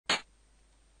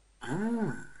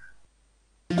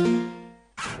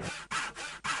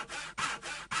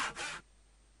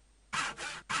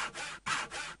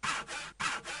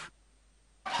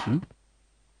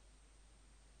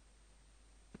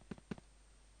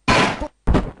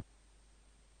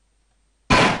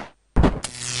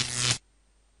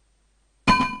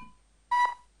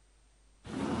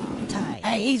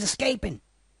Hey, he's escaping.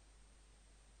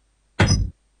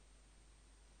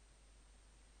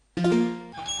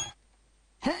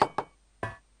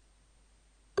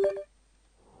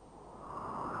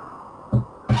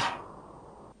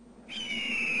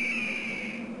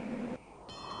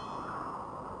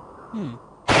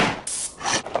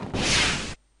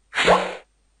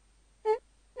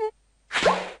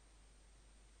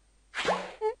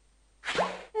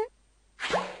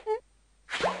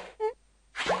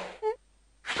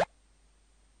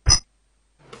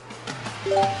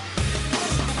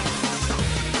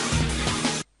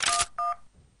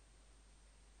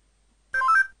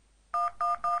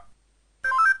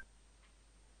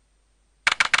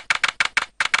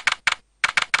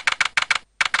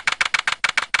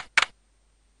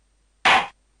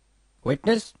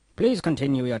 Witness, please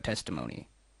continue your testimony.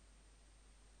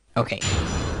 Okay.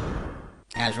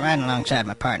 I was riding alongside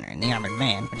my partner in the armored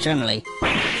van, when suddenly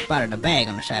spotted a bag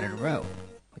on the side of the road.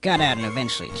 We got out and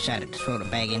eventually decided to throw the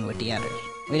bag in with the others.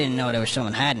 We didn't know there was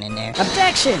someone hiding in there.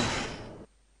 Objection!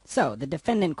 So, the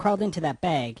defendant crawled into that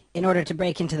bag in order to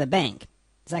break into the bank.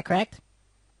 Is that correct?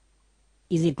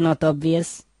 Is it not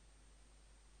obvious?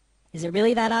 Is it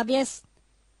really that obvious?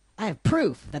 I have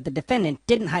proof that the defendant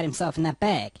didn't hide himself in that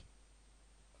bag.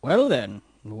 Well then,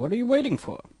 what are you waiting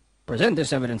for? Present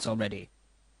this evidence already.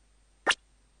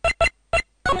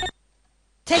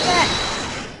 Take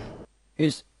that!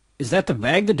 Is that the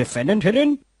bag the defendant hid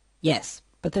in? Yes,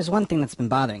 but there's one thing that's been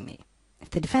bothering me. If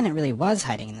the defendant really was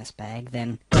hiding in this bag,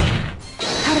 then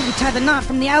how did he tie the knot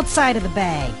from the outside of the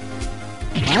bag?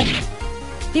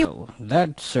 What? Oh,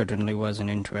 that certainly was an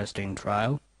interesting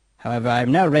trial. However, I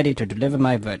am now ready to deliver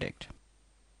my verdict.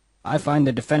 I find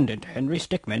the defendant, Henry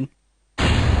Stickman,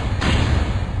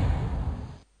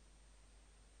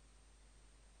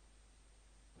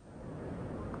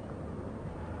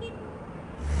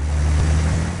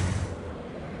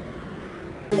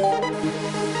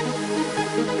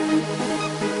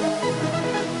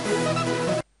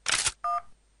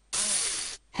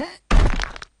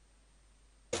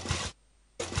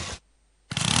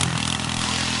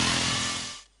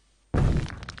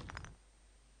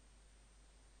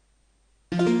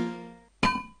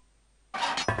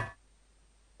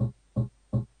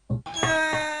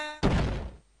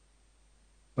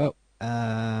 well,